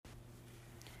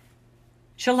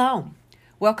Shalom.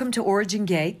 Welcome to Origin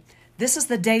Gate. This is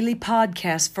the daily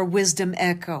podcast for Wisdom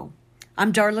Echo.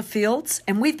 I'm Darla Fields,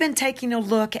 and we've been taking a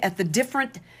look at the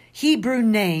different Hebrew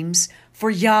names for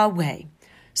Yahweh.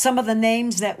 Some of the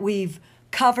names that we've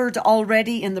covered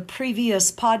already in the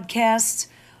previous podcasts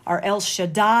are El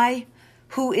Shaddai,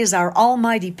 who is our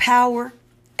almighty power,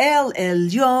 El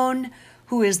Elyon,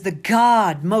 who is the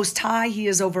God most high. He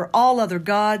is over all other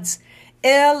gods,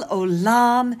 El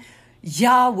Olam,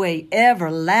 Yahweh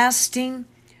everlasting,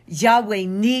 Yahweh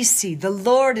Nisi, the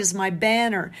Lord is my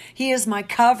banner. He is my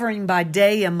covering by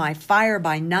day and my fire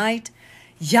by night.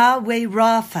 Yahweh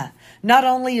Rapha, not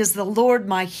only is the Lord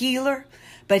my healer,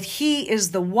 but He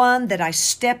is the one that I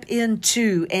step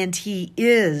into, and He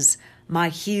is my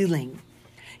healing.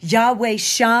 Yahweh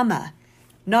Shammah,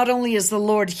 not only is the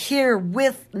Lord here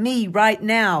with me right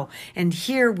now and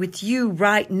here with you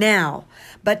right now,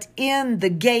 but in the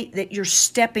gate that you're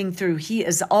stepping through, He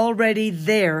is already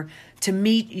there to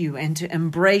meet you and to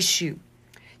embrace you.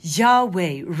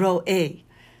 Yahweh Ro'eh,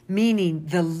 meaning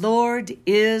the Lord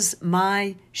is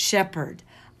my shepherd.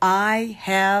 I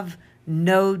have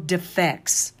no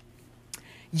defects.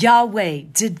 Yahweh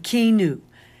Didkenu,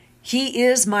 He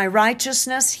is my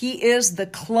righteousness. He is the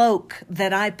cloak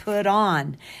that I put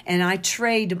on, and I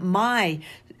trade my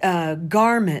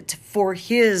garment for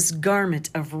His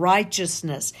garment of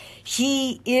righteousness.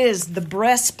 He is the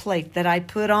breastplate that I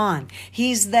put on.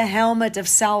 He's the helmet of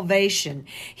salvation.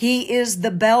 He is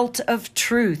the belt of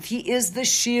truth. He is the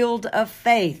shield of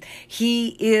faith.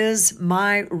 He is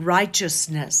my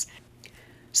righteousness.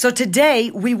 So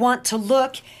today we want to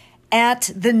look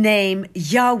at the name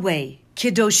Yahweh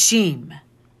Kidoshim.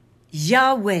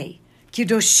 Yahweh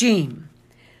Kidoshim,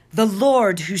 the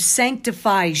Lord who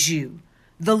sanctifies you,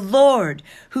 the Lord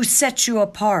who sets you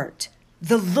apart,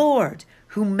 the Lord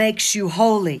who makes you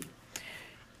holy.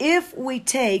 If we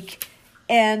take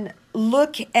and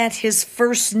look at His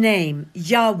first name,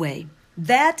 Yahweh,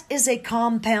 that is a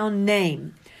compound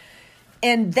name.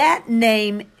 And that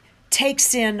name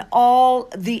takes in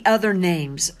all the other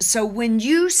names. So when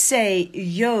you say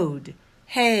Yod,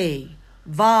 Hey,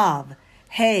 Vav,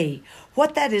 Hey,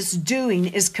 what that is doing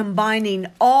is combining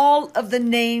all of the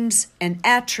names and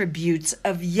attributes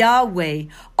of Yahweh,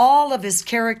 all of His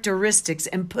characteristics,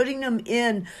 and putting them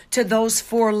in to those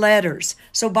four letters.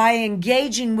 So by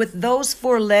engaging with those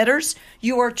four letters,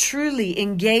 you are truly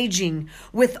engaging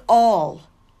with all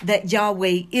that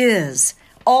Yahweh is,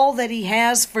 all that He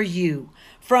has for you,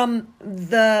 from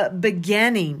the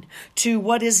beginning to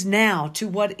what is now, to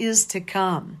what is to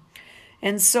come.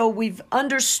 And so we've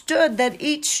understood that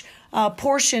each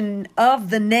portion of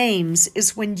the names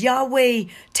is when Yahweh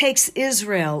takes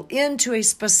Israel into a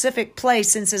specific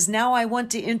place and says, now I want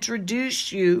to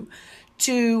introduce you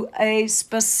to a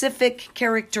specific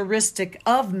characteristic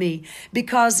of me,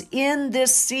 because in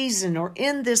this season or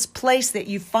in this place that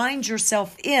you find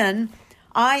yourself in,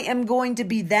 I am going to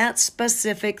be that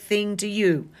specific thing to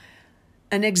you.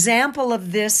 An example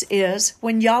of this is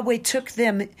when Yahweh took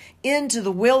them into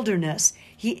the wilderness,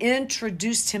 He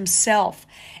introduced Himself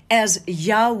as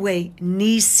Yahweh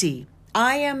Nisi.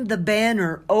 I am the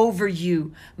banner over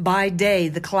you by day,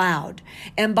 the cloud,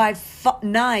 and by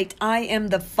night I am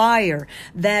the fire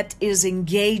that is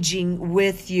engaging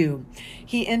with you.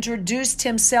 He introduced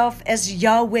Himself as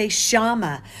Yahweh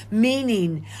Shammah,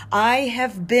 meaning I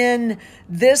have been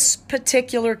this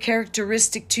particular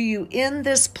characteristic to you in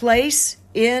this place,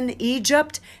 in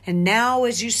Egypt, and now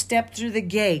as you step through the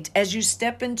gate, as you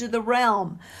step into the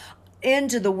realm,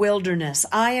 into the wilderness,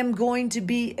 I am going to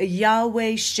be a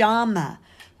Yahweh Shammah,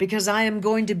 because I am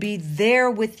going to be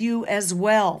there with you as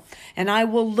well. And I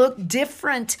will look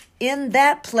different in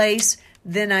that place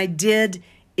than I did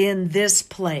in this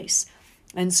place.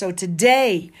 And so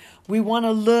today we want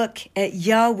to look at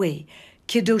Yahweh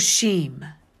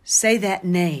Kidoshim. Say that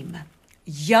name.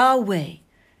 Yahweh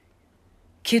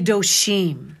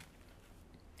Kidoshim.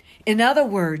 In other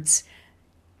words,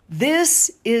 this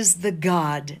is the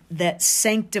God that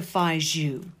sanctifies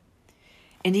you.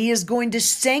 And He is going to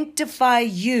sanctify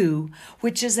you,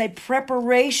 which is a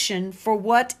preparation for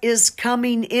what is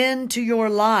coming into your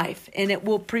life. And it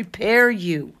will prepare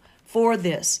you for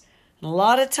this. And a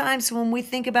lot of times when we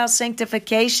think about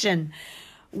sanctification,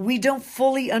 we don't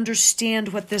fully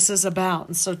understand what this is about.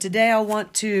 And so today I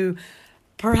want to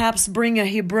perhaps bring a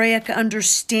Hebraic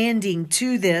understanding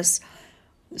to this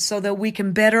so that we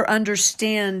can better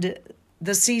understand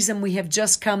the season we have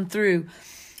just come through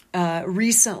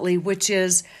recently, which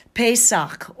is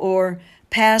Pesach or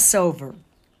Passover.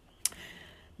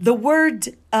 The word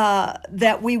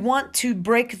that we want to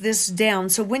break this down,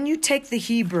 so when you take the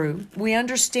Hebrew, we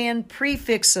understand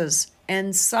prefixes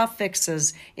and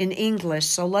suffixes in English.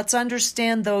 So let's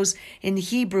understand those in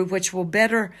Hebrew, which will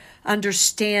better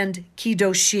understand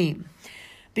Kidoshim.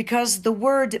 Because the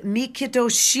word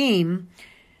Kidoshim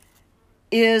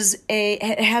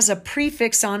it has a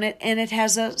prefix on it and it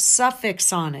has a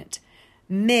suffix on it.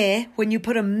 Me, when you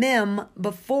put a mem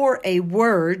before a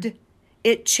word,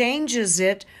 it changes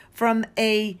it from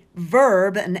a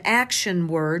verb, an action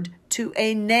word, to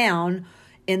a noun,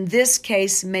 in this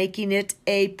case making it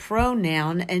a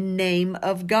pronoun, a name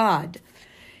of God.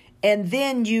 And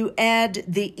then you add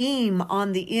the im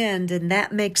on the end, and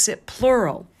that makes it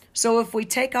plural. So if we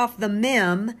take off the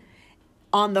mem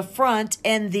on the front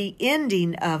and the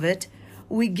ending of it,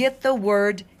 we get the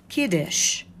word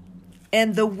Kiddush.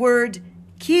 And the word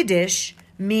Kiddush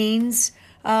means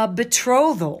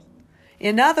betrothal.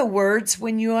 In other words,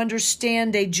 when you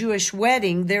understand a Jewish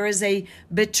wedding, there is a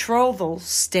betrothal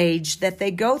stage that they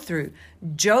go through.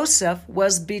 Joseph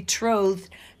was betrothed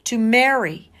to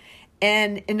Mary.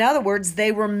 And in other words,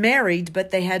 they were married,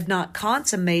 but they had not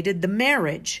consummated the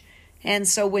marriage. And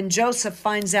so when Joseph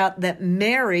finds out that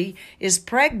Mary is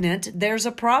pregnant, there's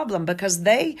a problem because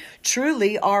they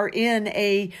truly are in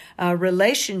a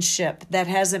relationship that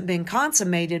hasn't been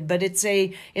consummated, but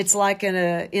it's like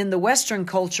in the Western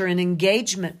culture, an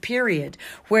engagement period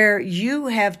where you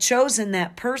have chosen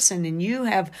that person and you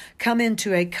have come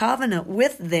into a covenant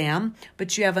with them,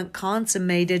 but you haven't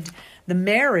consummated the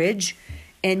marriage,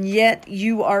 and yet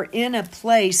you are in a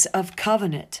place of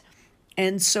covenant.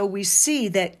 And so we see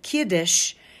that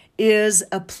Kiddush is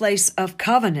a place of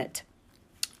covenant.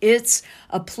 It's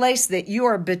a place that you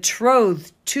are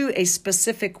betrothed to a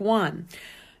specific one.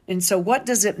 And so what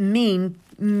does it mean,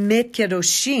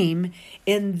 Kidoshim?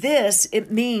 In this,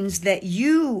 it means that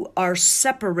you are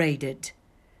separated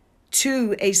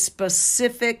to a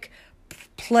specific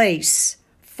place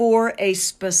for a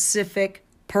specific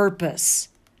purpose.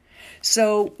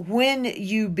 So when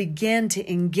you begin to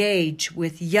engage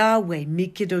with Yahweh,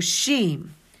 Kidoshim,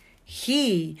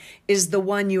 He is the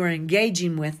one you are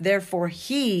engaging with. Therefore,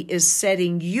 He is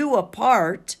setting you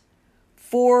apart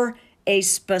for a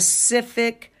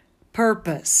specific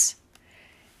purpose.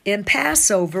 In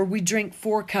Passover, we drink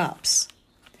 4 cups.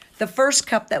 The first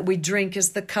cup that we drink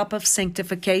is the cup of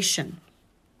sanctification,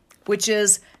 which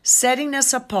is setting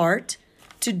us apart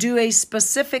to do a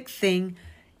specific thing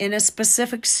in a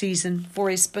specific season for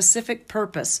a specific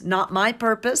purpose, not my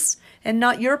purpose and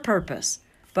not your purpose,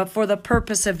 but for the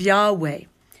purpose of Yahweh.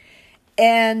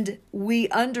 And we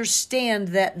understand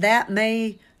that that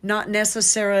may not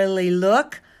necessarily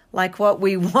look like what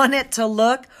we want it to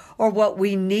look or what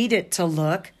we need it to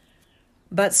look,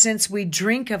 but since we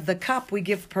drink of the cup, we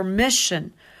give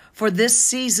permission for this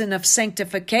season of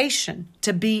sanctification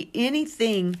to be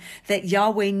anything that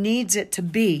Yahweh needs it to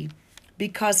be,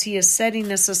 because He is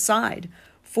setting us aside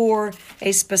for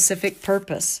a specific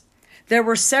purpose. There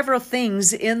were several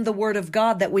things in the Word of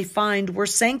God that we find were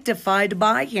sanctified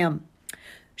by Him.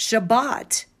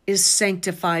 Shabbat is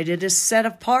sanctified. It is set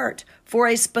apart for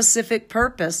a specific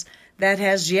purpose that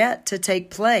has yet to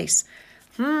take place.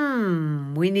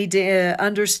 We need to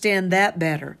understand that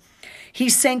better. He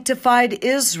sanctified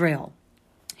Israel.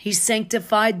 He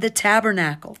sanctified the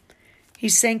tabernacle. He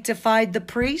sanctified the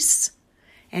priests.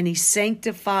 And He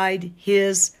sanctified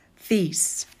His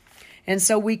feasts. And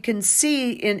so we can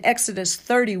see in Exodus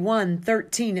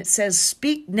 31:13, it says,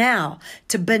 "Speak now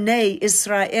to Bnei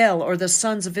Israel," or the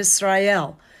sons of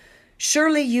Israel.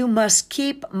 "Surely you must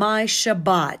keep my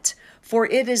Shabbat, for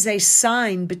it is a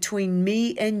sign between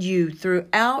me and you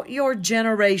throughout your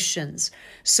generations,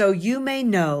 so you may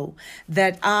know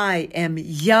that I am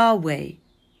Yahweh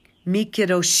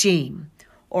Kidoshim,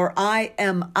 or I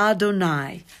am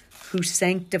Adonai, who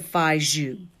sanctifies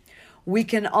you." We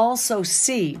can also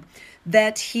see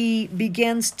that He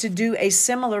begins to do a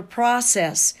similar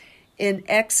process in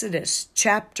Exodus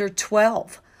chapter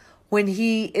 12, when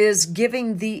He is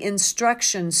giving the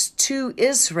instructions to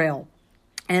Israel,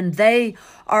 and they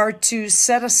are to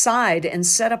set aside and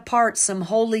set apart some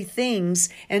holy things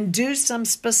and do some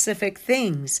specific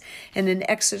things. And in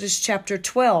Exodus chapter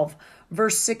 12,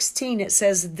 verse 16, it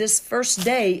says, "This first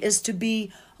day is to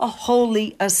be a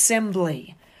holy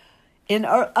assembly." In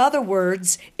other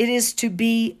words, it is to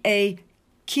be a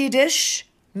Kiddush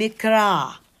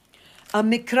Mikra. A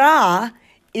Mikra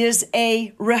is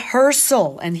a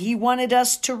rehearsal, and He wanted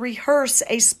us to rehearse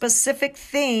a specific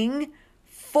thing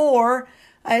for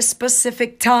a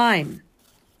specific time.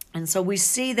 And so we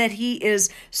see that he is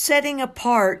setting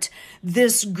apart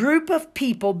this group of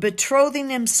people, betrothing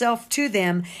himself to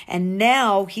them, and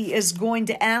now he is going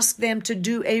to ask them to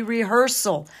do a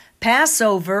rehearsal.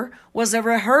 Passover was a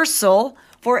rehearsal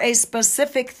for a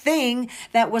specific thing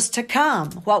that was to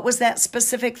come. What was that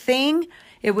specific thing?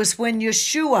 It was when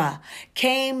Yeshua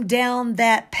came down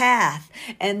that path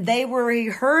and they were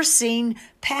rehearsing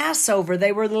Passover.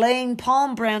 They were laying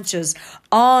palm branches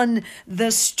on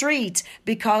the street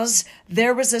because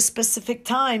there was a specific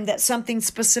time that something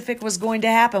specific was going to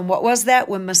happen. What was that?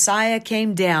 When Messiah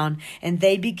came down and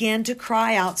they began to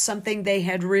cry out something they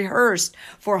had rehearsed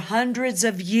for hundreds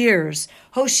of years.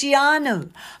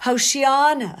 Hoshianu,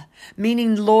 Hoshiana,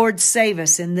 meaning Lord save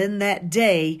us. And then that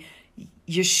day,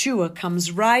 Yeshua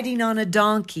comes riding on a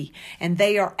donkey, and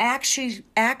they are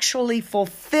actually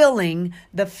fulfilling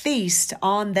the feast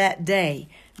on that day.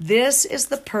 This is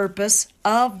the purpose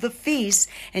of the feast,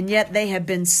 and yet they have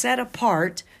been set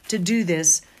apart to do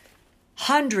this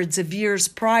hundreds of years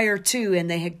prior to, and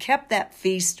they had kept that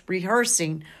feast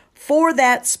rehearsing for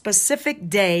that specific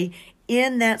day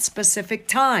in that specific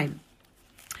time.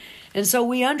 And so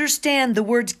we understand the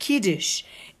word Kiddush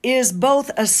is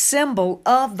both a symbol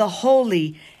of the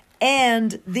holy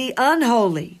and the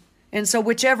unholy. And so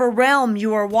whichever realm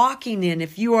you are walking in,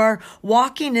 if you are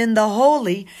walking in the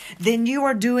holy, then you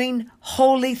are doing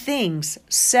holy things,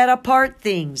 set apart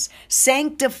things,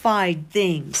 sanctified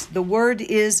things. The word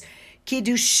is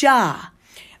Kiddusha.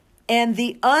 And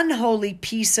the unholy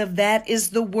piece of that is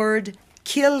the word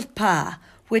kilpa,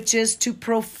 which is to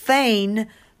profane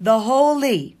the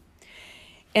holy.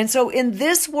 And so in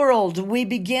this world, we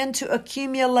begin to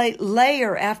accumulate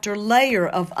layer after layer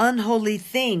of unholy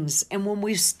things. And when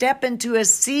we step into a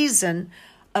season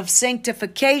of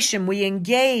sanctification, we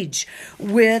engage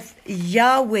with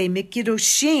Yahweh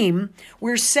Kidoshim.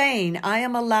 We're saying, I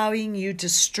am allowing you to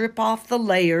strip off the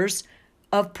layers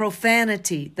of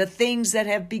profanity, the things that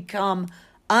have become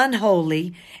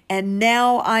unholy, and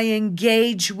now I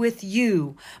engage with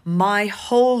you, my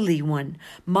Holy One,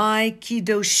 my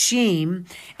Kidoshim,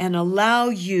 and allow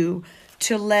you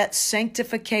to let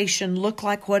sanctification look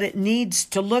like what it needs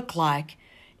to look like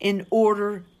in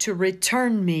order to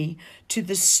return me to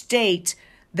the state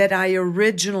that I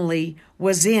originally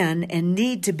was in and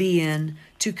need to be in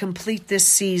to complete this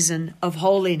season of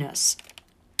holiness.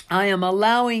 I am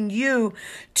allowing you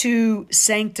to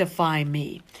sanctify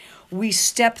me. We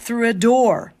step through a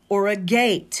door or a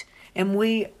gate, and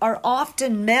we are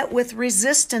often met with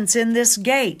resistance in this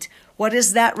gate. What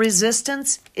is that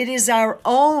resistance? It is our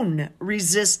own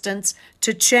resistance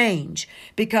to change.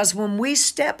 Because when we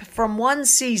step from one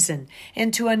season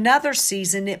into another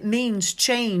season, it means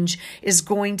change is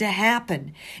going to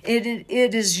happen. It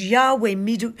is Yahweh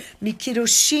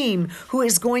Kidoshim who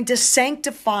is going to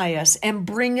sanctify us and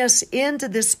bring us into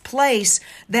this place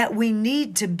that we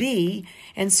need to be.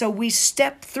 And so we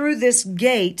step through this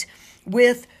gate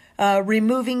with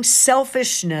removing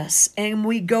selfishness, and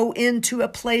we go into a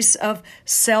place of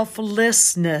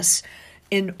selflessness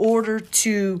in order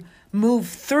to move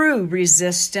through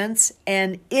resistance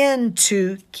and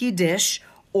into Kiddush,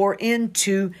 or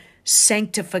into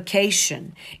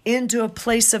sanctification, into a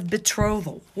place of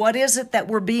betrothal. What is it that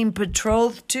we're being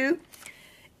betrothed to?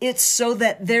 It's so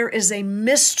that there is a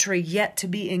mystery yet to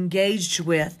be engaged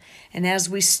with. And as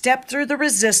we step through the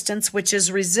resistance, which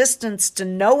is resistance to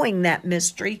knowing that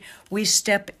mystery, we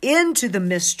step into the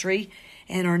mystery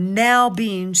and are now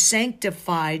being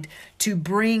sanctified to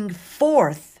bring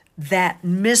forth that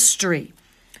mystery.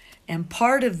 And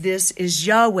part of this is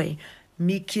Yahweh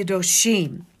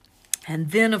Kidoshim.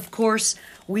 And then, of course,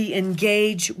 we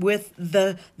engage with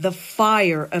the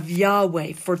fire of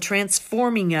Yahweh for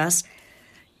transforming us.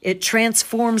 It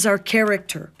transforms our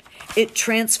character. It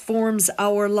transforms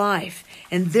our life.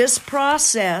 And this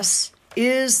process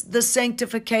is the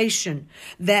sanctification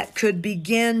that could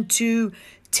begin to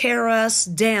tear us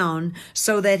down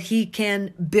so that He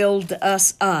can build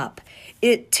us up.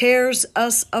 It tears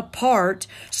us apart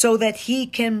so that He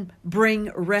can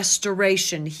bring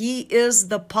restoration. He is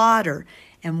the potter,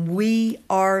 and we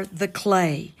are the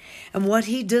clay. And what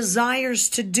He desires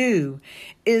to do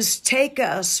is take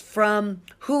us from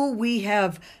who we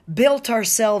have built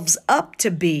ourselves up to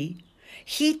be.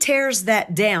 He tears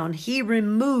that down. He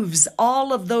removes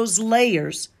all of those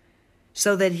layers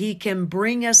so that He can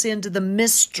bring us into the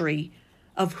mystery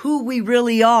of who we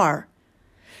really are,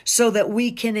 so that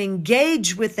we can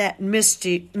engage with that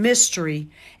mystery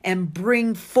and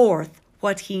bring forth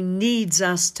what He needs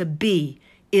us to be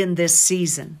in this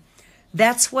season.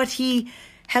 That's what He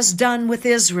has done with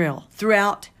Israel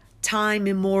throughout time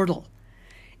immortal.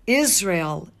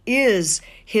 Israel is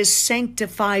his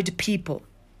sanctified people,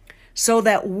 so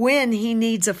that when he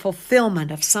needs a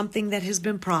fulfillment of something that has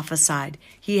been prophesied,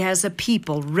 he has a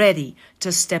people ready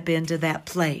to step into that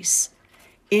place.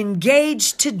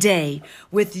 Engage today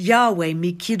with Yahweh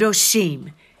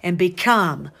Kidoshim and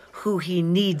become who he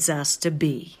needs us to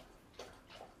be.